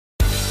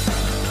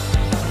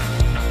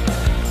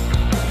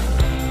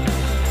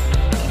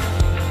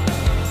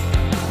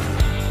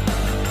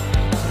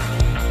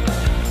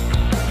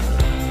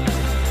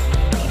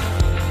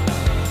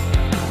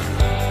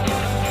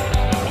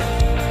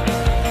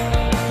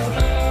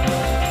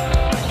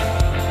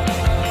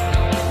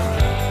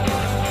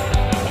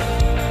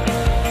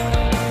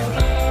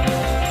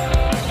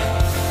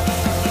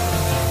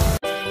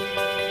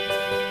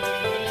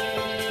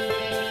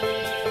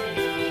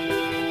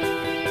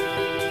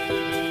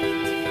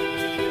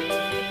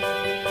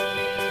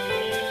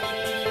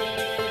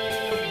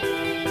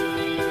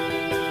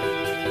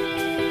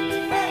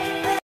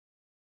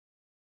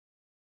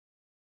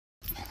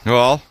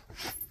Well,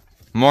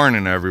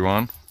 morning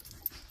everyone.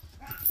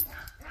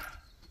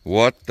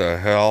 What the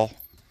hell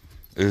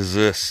is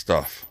this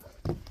stuff?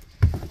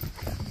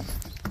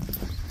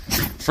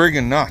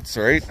 Friggin' nuts,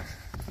 right?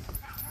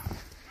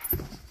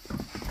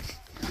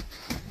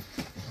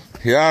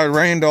 Yeah, it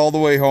rained all the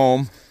way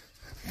home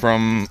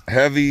from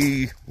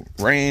heavy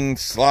rain /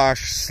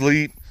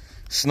 sleet,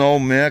 snow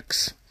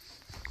mix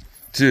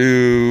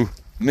to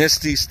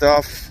misty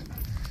stuff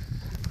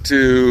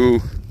to,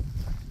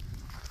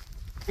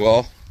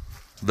 well,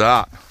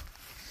 that.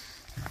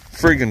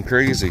 Friggin'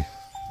 crazy.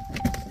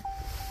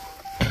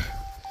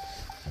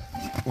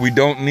 We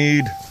don't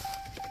need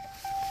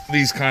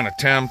these kind of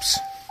temps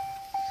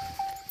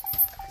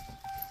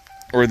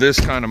or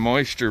this kind of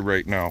moisture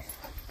right now.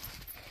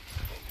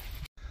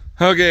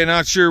 Okay,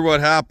 not sure what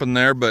happened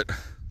there, but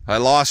I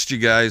lost you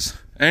guys.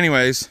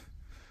 Anyways,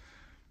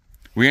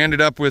 we ended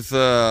up with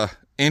 1.25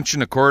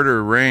 inches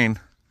of rain.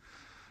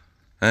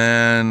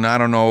 And I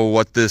don't know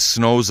what this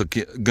snow's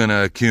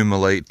gonna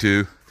accumulate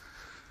to,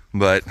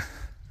 but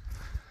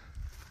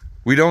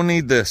we don't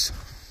need this.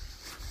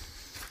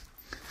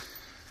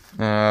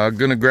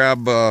 Gonna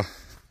grab,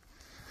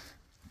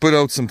 put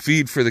out some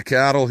feed for the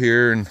cattle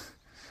here, and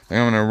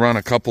I'm gonna run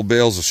a couple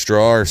bales of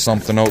straw or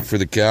something out for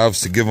the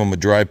calves to give them a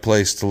dry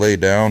place to lay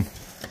down.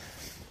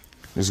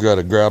 Just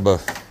gotta grab a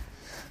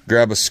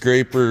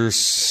scraper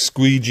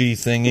squeegee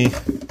thingy,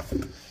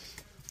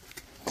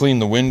 clean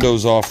the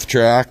windows off the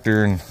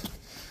tractor, and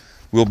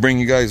we'll bring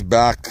you guys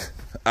back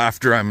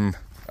after I'm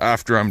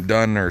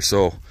done or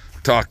so.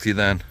 Talk to you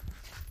then.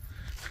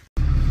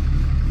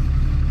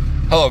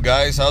 Hello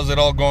guys, how's it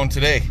all going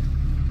today?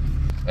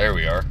 There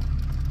we are.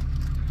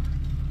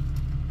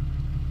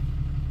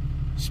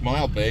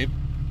 Smile, babe.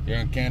 You're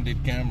on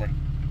candid camera.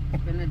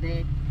 It's been a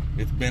day.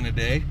 It's been a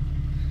day?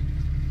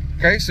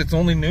 Christ, it's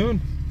only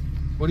noon.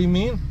 What do you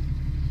mean?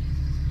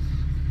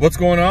 What's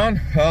going on?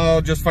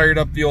 Just fired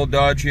up the old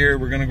Dodge here.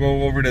 We're gonna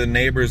go over to the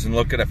neighbors and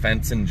look at a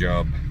fencing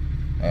job.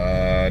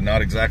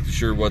 Not exactly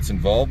sure what's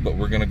involved, but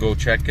we're gonna go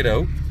check it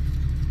out.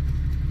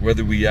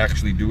 Whether we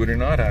actually do it or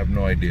not, I have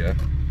no idea.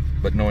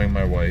 But knowing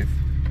my wife,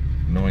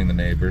 knowing the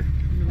neighbor,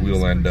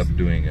 we'll end up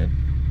doing it.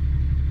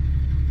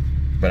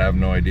 But I have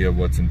no idea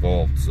what's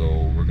involved,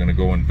 so we're gonna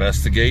go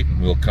investigate, and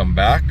we'll come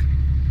back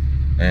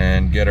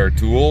and get our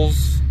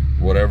tools,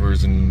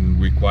 whatever's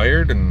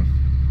required, and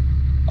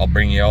I'll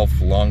bring you all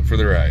along for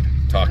the ride.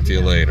 Talk to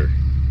you later.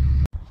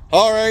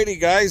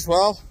 Alrighty guys,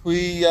 well,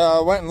 we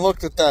went and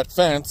looked at that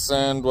fence,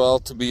 and well,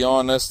 to be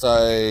honest,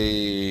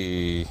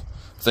 I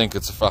think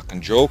it's a fucking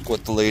joke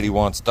what the lady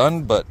wants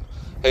done, but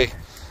hey,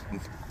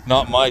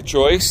 not my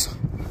choice.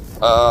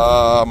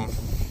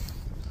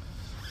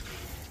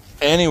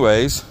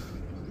 Anyways,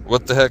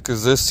 what the heck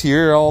is this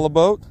here all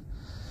about?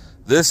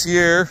 This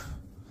here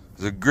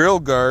is a grill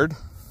guard.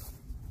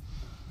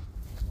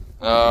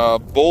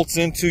 Bolts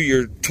into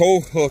your tow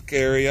hook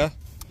area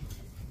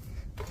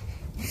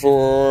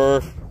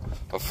for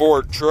a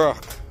Ford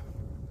truck.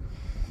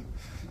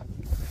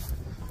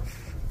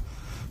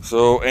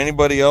 So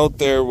anybody out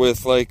there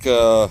with like,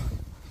 I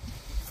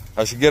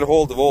should get a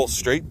hold of old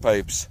straight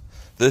pipes.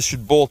 This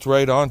should bolt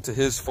right onto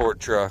his Ford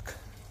truck.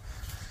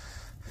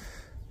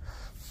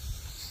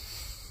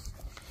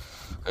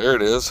 There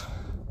it is,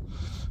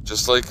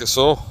 just like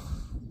so.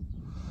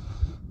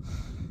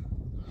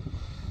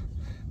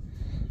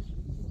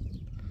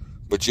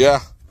 But yeah,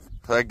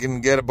 if I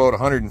can get about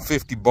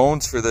 150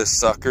 bones for this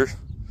sucker,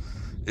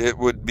 it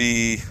would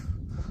be,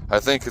 I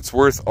think it's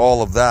worth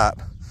all of that.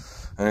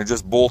 And it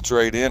just bolts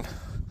right in,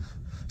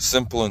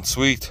 simple and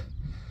sweet.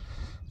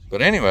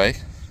 But anyway,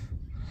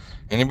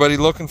 anybody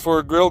looking for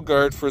a grill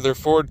guard for their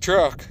Ford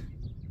truck,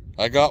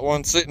 I got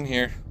one sitting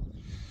here.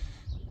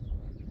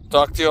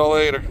 Talk to y'all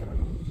later.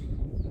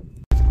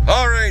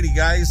 Alrighty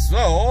guys,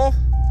 so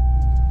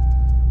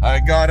I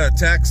got a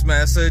text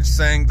message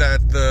saying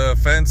that the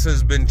fence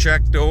has been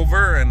checked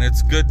over and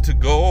it's good to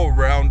go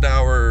around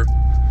our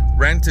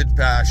rented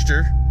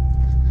pasture.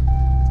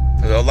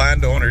 The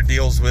landowner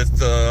deals with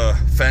the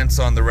fence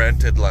on the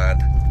rented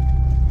land.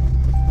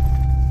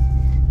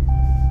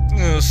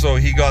 So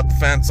he got the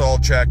fence all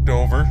checked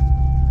over.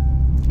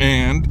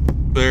 And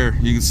there,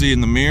 you can see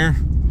in the mirror,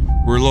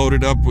 we're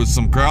loaded up with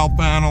some corral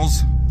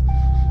panels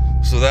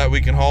so that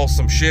we can haul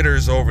some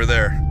shitters over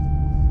there.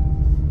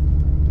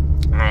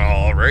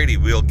 Alrighty,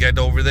 we'll get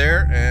over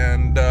there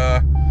and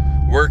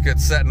work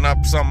at setting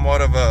up somewhat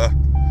of a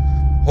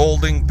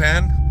holding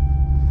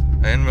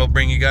pen, and we'll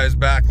bring you guys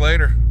back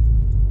later.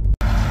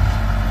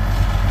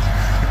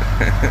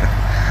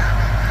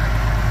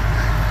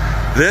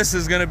 This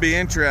is going to be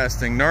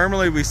interesting.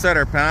 Normally we set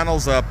our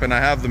panels up and I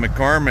have the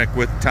McCormick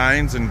with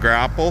tines and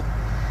grapple,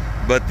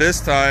 but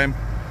this time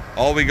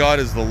all we got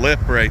is the lip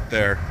right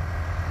there.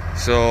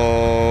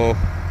 So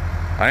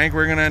I think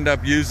we're going to end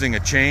up using a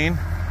chain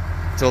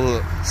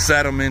to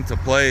set them into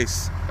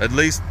place. At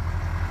least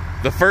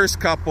the first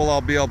couple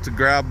I'll be able to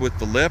grab with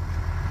the lip,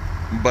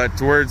 but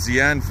towards the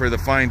end for the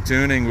fine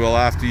tuning we'll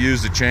have to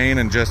use a chain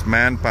and just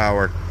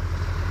manpower.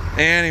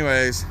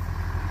 Anyways,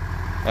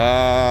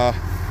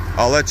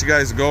 I'll let you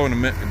guys go in a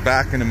minute,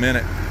 back in a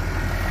minute.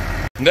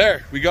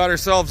 There, we got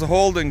ourselves a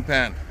holding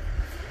pen.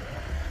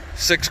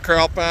 6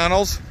 corral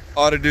panels,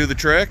 ought to do the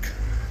trick.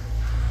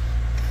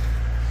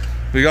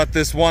 We got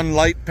this one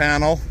light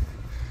panel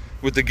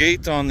with the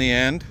gate on the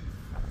end.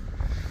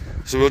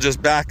 So we'll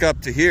just back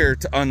up to here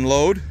to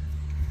unload.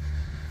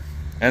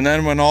 And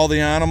then when all the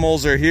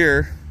animals are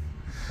here,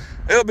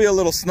 it'll be a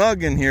little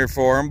snug in here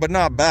for them, but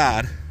not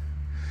bad.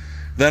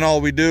 Then all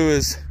we do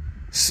is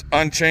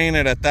unchain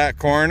it at that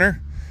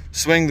corner,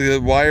 swing the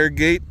wire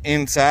gate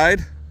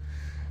inside,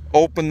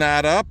 open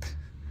that up,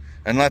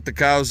 and let the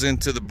cows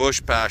into the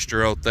bush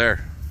pasture out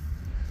there.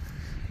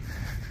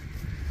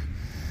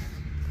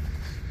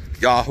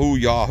 Yahoo,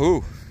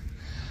 yahoo.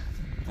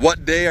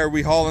 What day are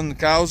we hauling the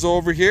cows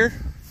over here?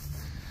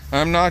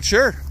 I'm not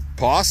sure.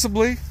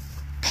 Possibly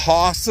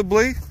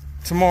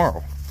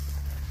tomorrow.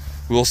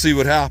 We'll see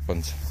what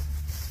happens.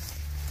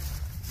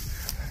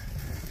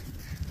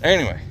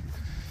 Anyway,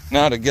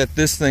 now to get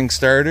this thing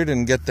started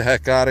and get the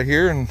heck out of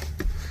here and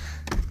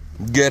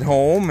get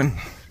home, and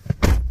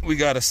we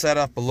got to set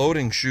up a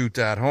loading chute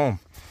at home.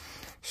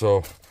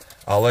 So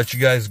I'll let you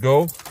guys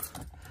go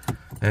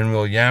and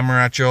we'll yammer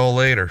at you all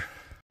later.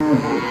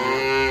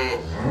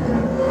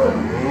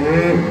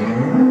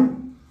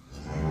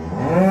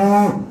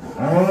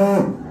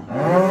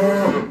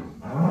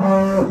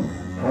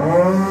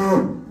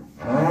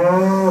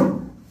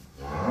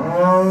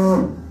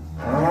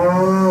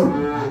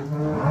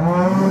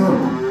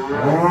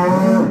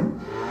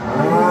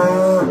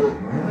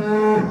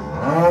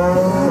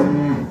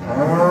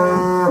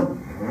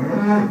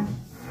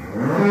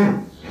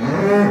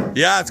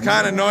 Yeah, it's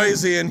kind of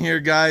noisy in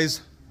here,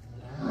 guys.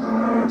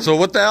 So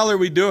what the hell are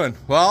we doing?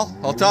 Well,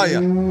 I'll tell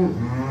you.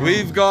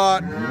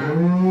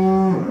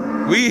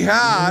 We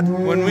had,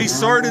 when we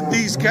sorted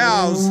these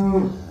cows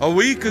a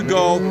week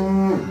ago,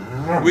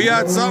 we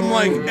had something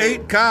like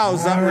 8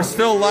 cows that were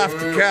still left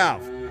to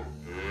calve.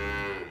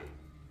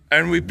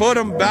 And we put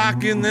them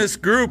back in this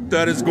group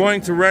that is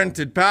going to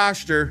rented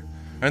pasture.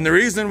 And the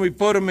reason we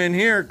put them in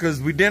here, because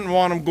we didn't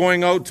want them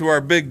going out to our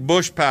big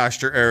bush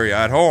pasture area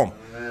at home.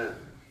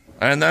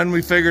 And then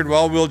we figured,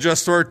 well, we'll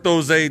just sort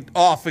those 8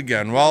 off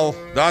again. Well,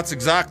 that's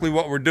exactly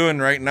what we're doing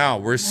right now.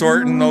 We're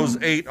sorting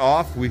those 8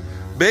 off. We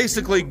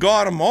basically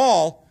got them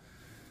all,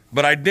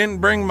 but I didn't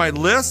bring my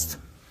list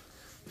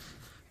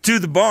to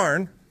the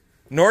barn,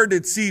 nor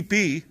did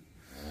CP.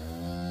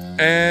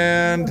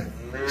 And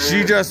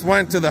she just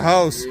went to the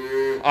house.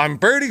 I'm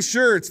pretty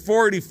sure it's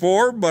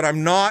 44, but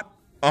I'm not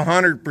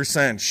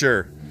 100%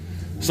 sure.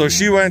 So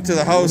she went to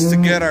the house to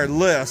get our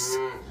list,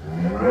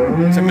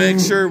 to make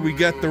sure we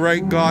get the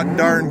right god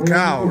darn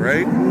cow,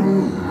 right?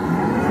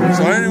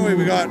 So anyway,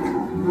 we got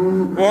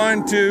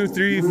 1, 2,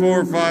 3,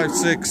 4, 5,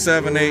 6,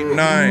 7, 8,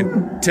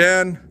 9,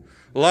 10,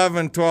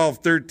 11, 12,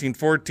 13,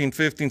 14,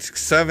 15, 16,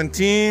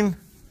 17.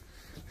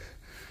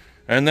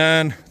 And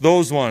then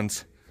those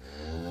ones.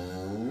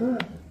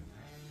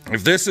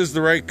 If this is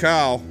the right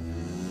cow,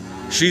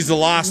 she's the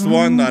last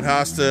one that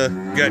has to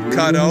get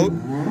cut out.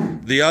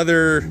 The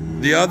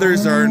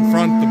others are in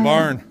front of the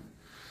barn.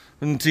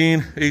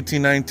 17,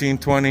 18, 19,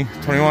 20,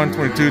 21,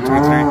 22,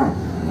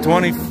 23,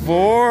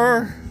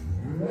 24.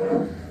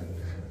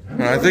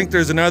 And I think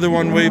there's another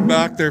one way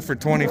back there for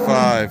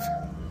 25.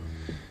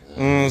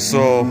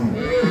 So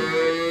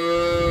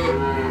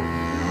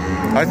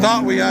I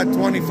thought we had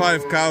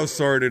 25 cows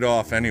sorted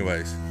off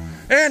anyways.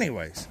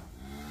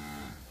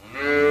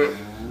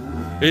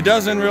 It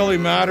doesn't really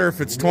matter if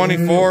it's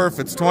 24, if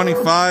it's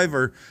 25,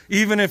 or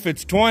even if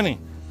it's 20.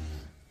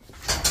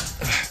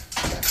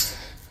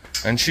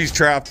 And she's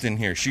trapped in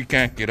here. She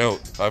can't get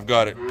out. I've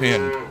got it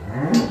pinned.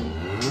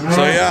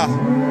 So yeah.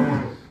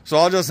 So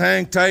I'll just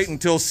hang tight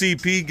until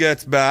CP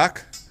gets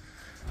back.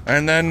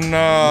 And then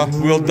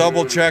we'll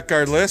double check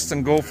our list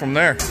and go from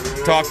there.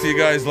 Talk to you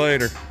guys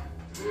later.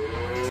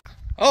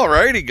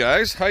 Alrighty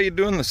guys, how you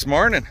doing this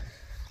morning?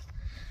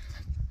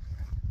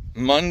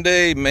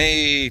 Monday,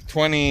 May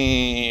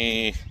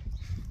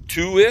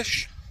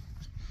 22-ish.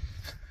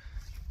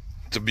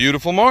 It's a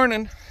beautiful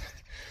morning.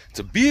 It's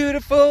a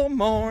beautiful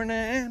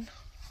morning.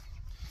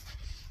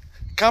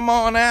 Come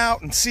on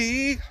out and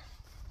see.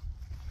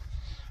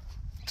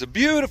 It's a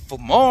beautiful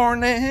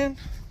morning.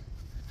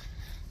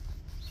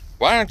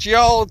 Why don't you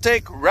all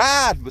take a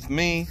ride with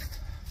me?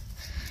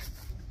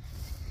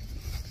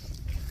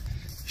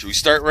 Should we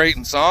start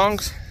writing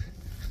songs?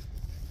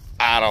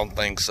 I don't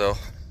think so.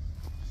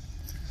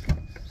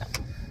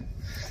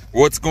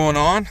 What's going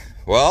on?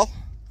 Well,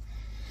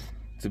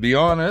 to be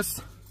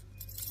honest,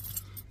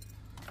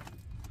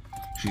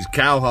 she's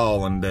cow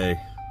hauling day.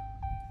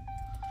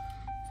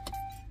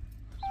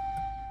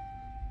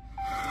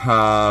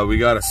 We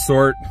gotta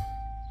sort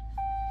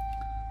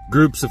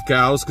groups of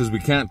cows because we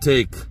can't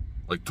take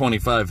like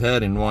 25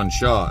 head in one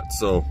shot.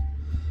 So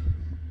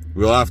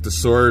we'll have to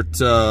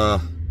sort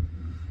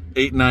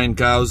 8, 9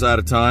 cows at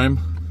a time.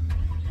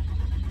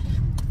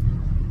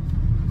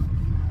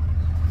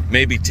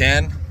 Maybe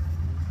 10.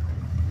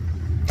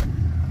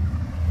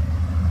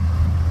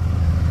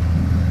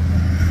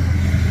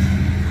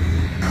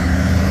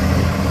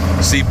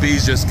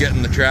 CP's just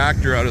getting the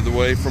tractor out of the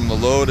way from the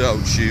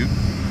loadout chute.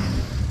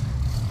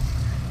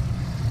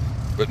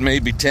 But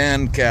maybe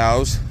 10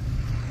 cows.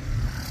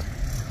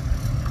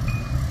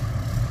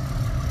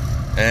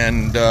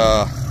 And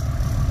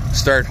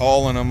start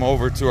hauling them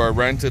over to our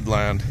rented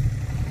land.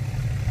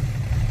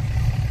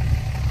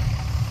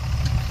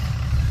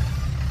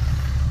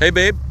 Hey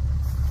babe,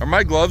 are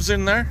my gloves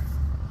in there?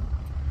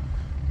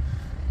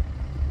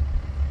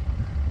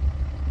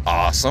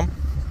 Awesome.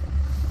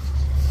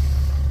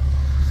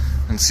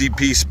 And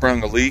CP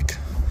sprung a leak.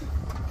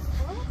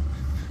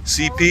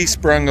 CP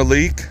sprung a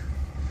leak.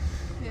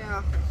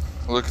 Yeah.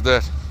 Look at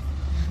that.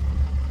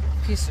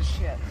 Piece of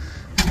shit.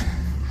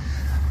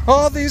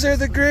 Oh, these are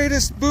the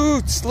greatest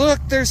boots. Look,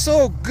 they're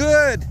so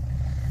good.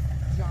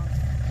 Junk.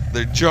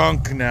 They're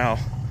junk now.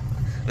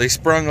 They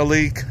sprung a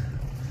leak.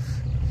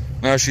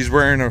 Now she's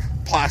wearing a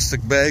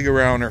plastic bag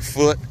around her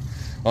foot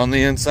on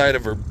the inside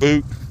of her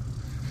boot.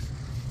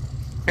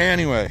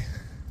 Anyway,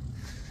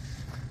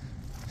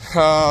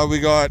 we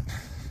got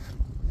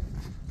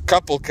a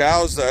couple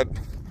cows that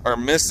are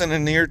missing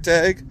an ear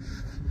tag,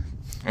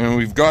 and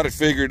we've got it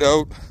figured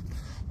out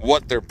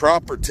what their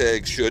proper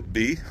tag should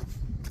be.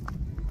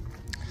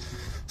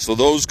 So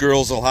those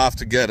girls will have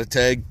to get a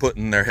tag put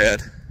in their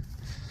head.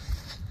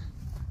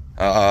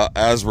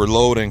 As we're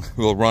loading,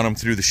 we'll run them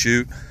through the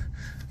chute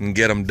and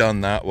get them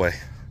done that way.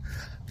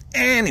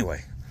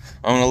 Anyway,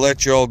 I'm gonna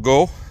let you all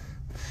go,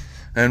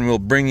 and we'll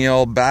bring you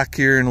all back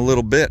here in a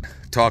little bit.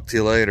 Talk to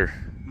you later.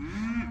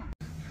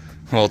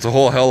 Well, it's a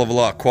whole hell of a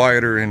lot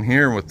quieter in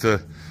here with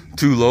the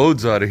 2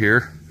 loads out of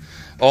here.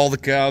 All the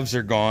calves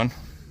are gone,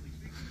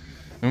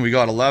 and we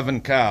got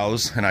 11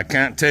 cows, and I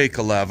can't take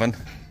 11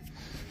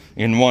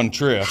 in one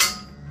trip,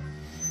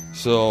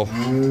 so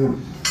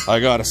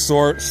I gotta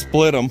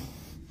split them,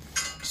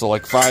 so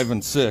like 5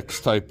 and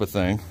 6 type of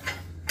thing,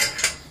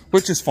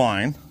 which is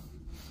fine.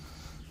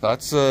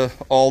 That's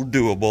all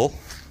doable.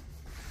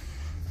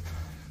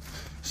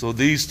 So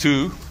these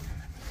 2,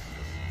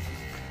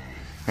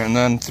 and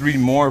then 3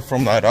 more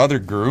from that other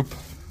group,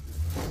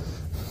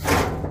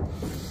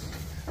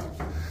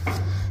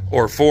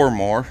 or 4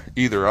 more,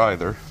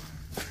 either.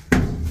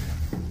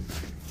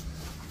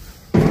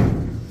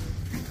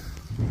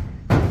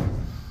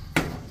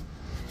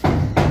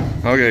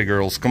 Okay,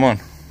 girls, come on.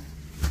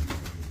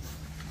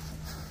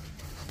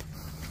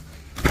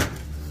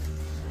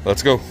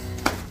 Let's go.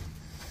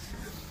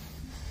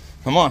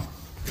 Come on.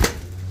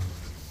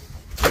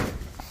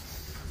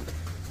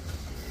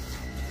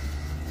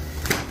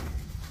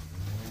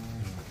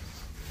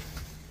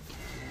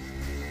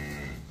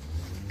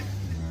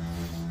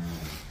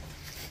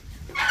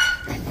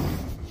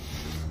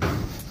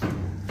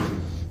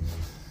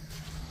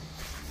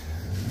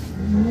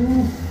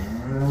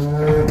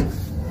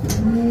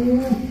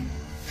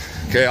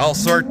 Okay, I'll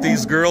sort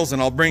these girls and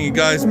I'll bring you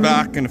guys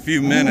back in a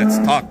few minutes.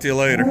 Talk to you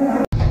later.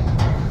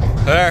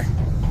 There,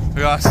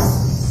 we got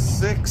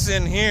 6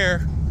 in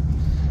here.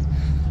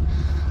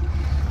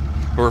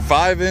 Or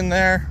 5 in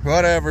there,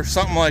 whatever,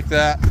 something like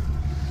that.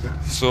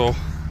 So,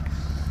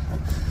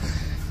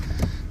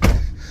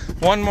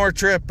 1 more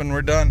trip and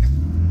we're done.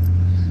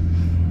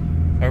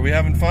 Are we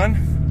having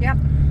fun? Yep.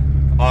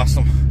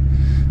 Awesome.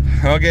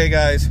 Okay,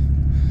 guys,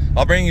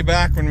 I'll bring you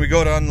back when we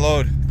go to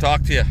unload.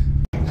 Talk to you.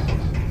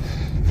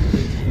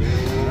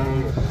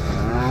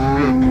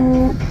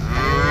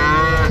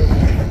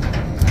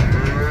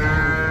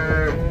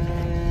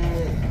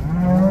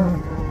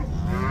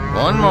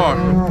 One more.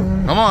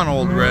 Come on,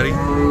 old Reddy.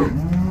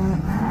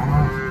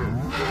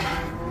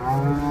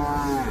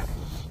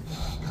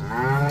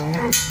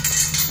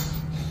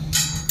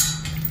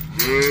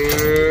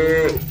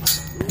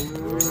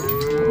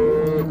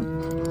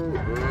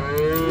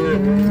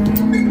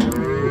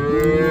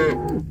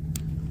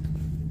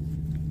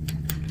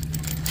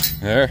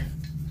 There.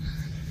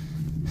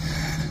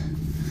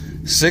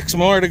 6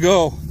 more to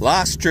go.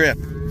 Last trip.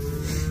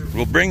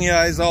 We'll bring you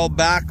guys all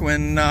back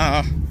when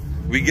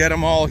we get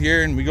them all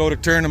here and we go to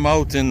turn them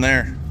out in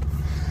there.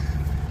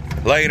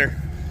 Later.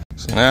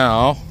 So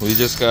now we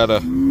just gotta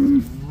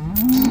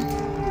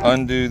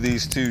undo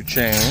these 2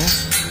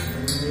 chains.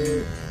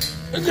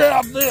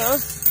 Grab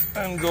this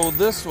and go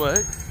this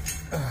way.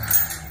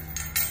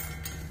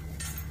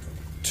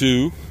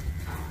 2,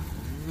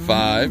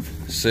 5,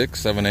 6,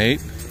 7,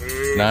 8,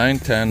 9,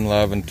 10,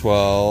 11,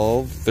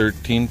 12,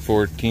 13,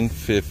 14,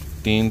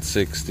 15,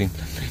 16,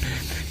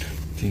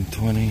 18,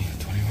 20,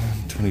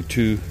 21,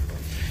 22,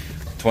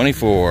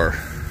 24.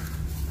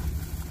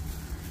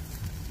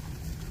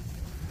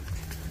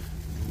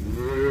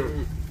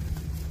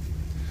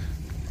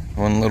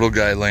 One little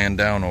guy laying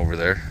down over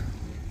there.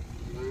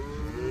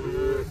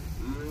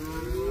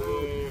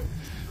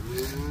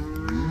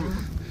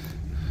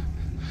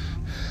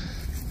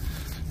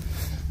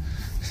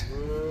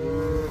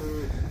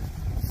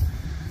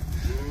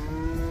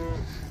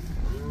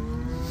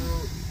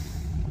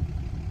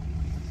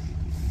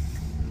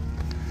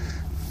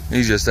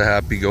 He's just a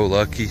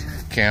happy-go-lucky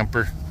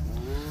camper.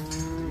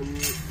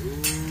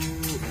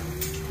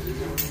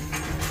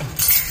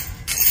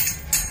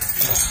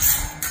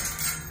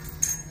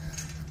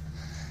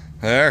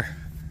 There.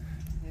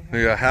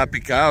 We got happy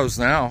cows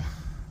now.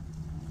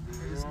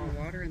 There was no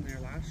water in there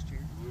last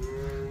year.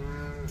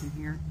 In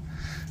here.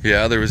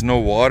 Yeah, there was no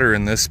water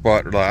in this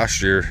spot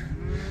last year.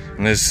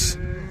 In this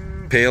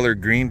paler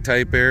green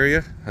type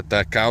area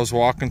that cow's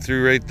walking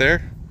through right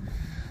there.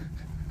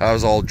 That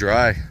was all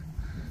dry.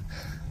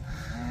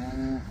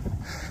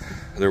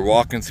 They're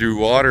walking through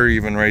water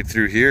even right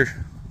through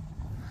here.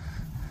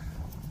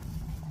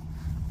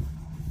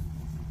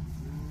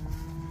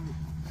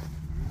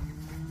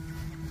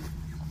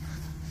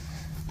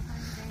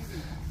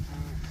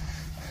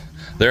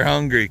 They're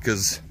hungry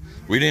because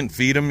we didn't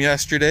feed them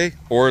yesterday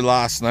or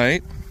last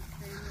night.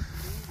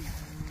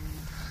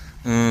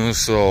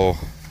 So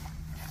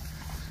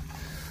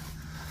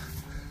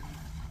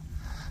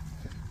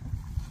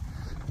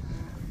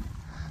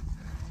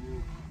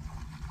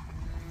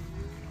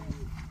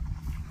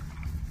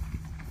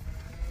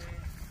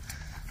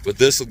but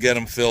this will get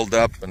them filled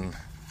up and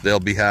they'll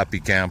be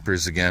happy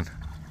campers again.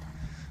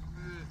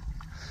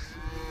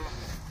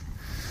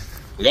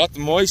 We got the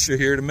moisture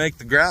here to make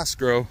the grass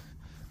grow.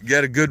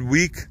 Get a good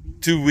week,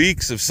 2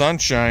 weeks of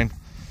sunshine.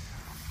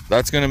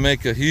 That's going to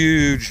make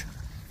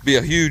be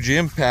a huge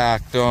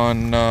impact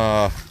on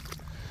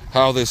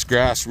how this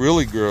grass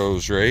really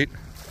grows, right?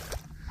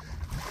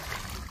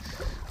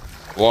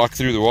 Walk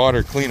through the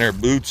water, clean our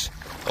boots,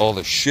 all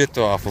the shit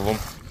off of them.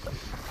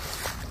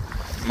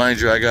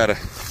 Mind you, I gotta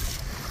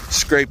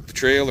scrape the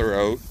trailer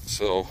out,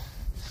 so.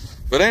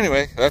 But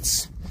anyway,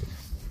 that's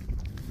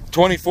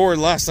 24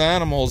 less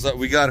animals that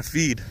we gotta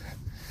feed.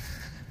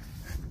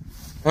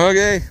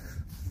 Okay,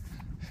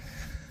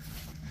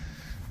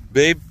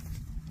 babe,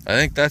 I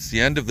think that's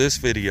the end of this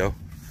video.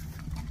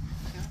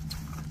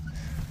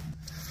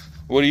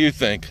 What do you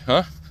think,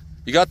 huh?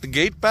 You got the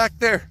gate back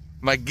there?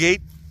 My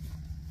gate?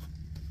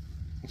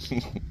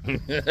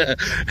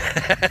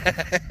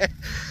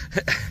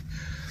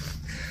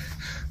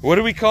 What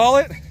do we call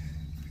it?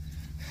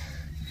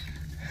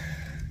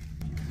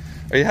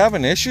 Are you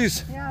having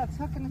issues? Yeah, it's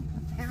hooking in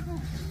the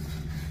panel.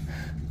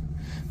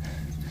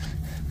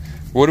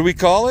 What do we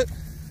call it?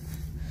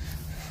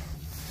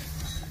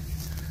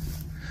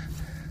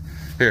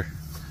 Here,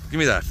 give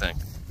me that thing.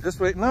 Just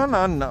wait. No,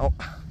 no, no.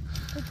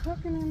 It's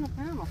hooking in the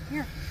panel.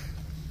 Here.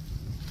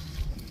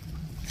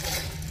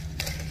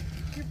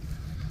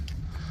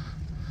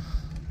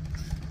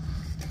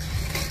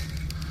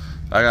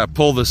 I gotta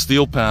pull the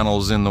steel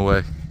panels in the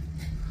way.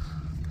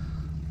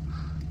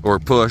 Or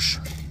push.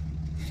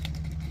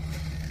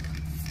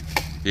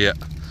 Yeah.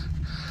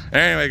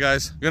 Anyway,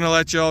 guys, gonna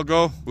let y'all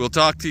go. We'll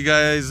talk to you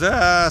guys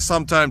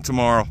sometime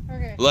tomorrow.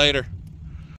 Okay. Later.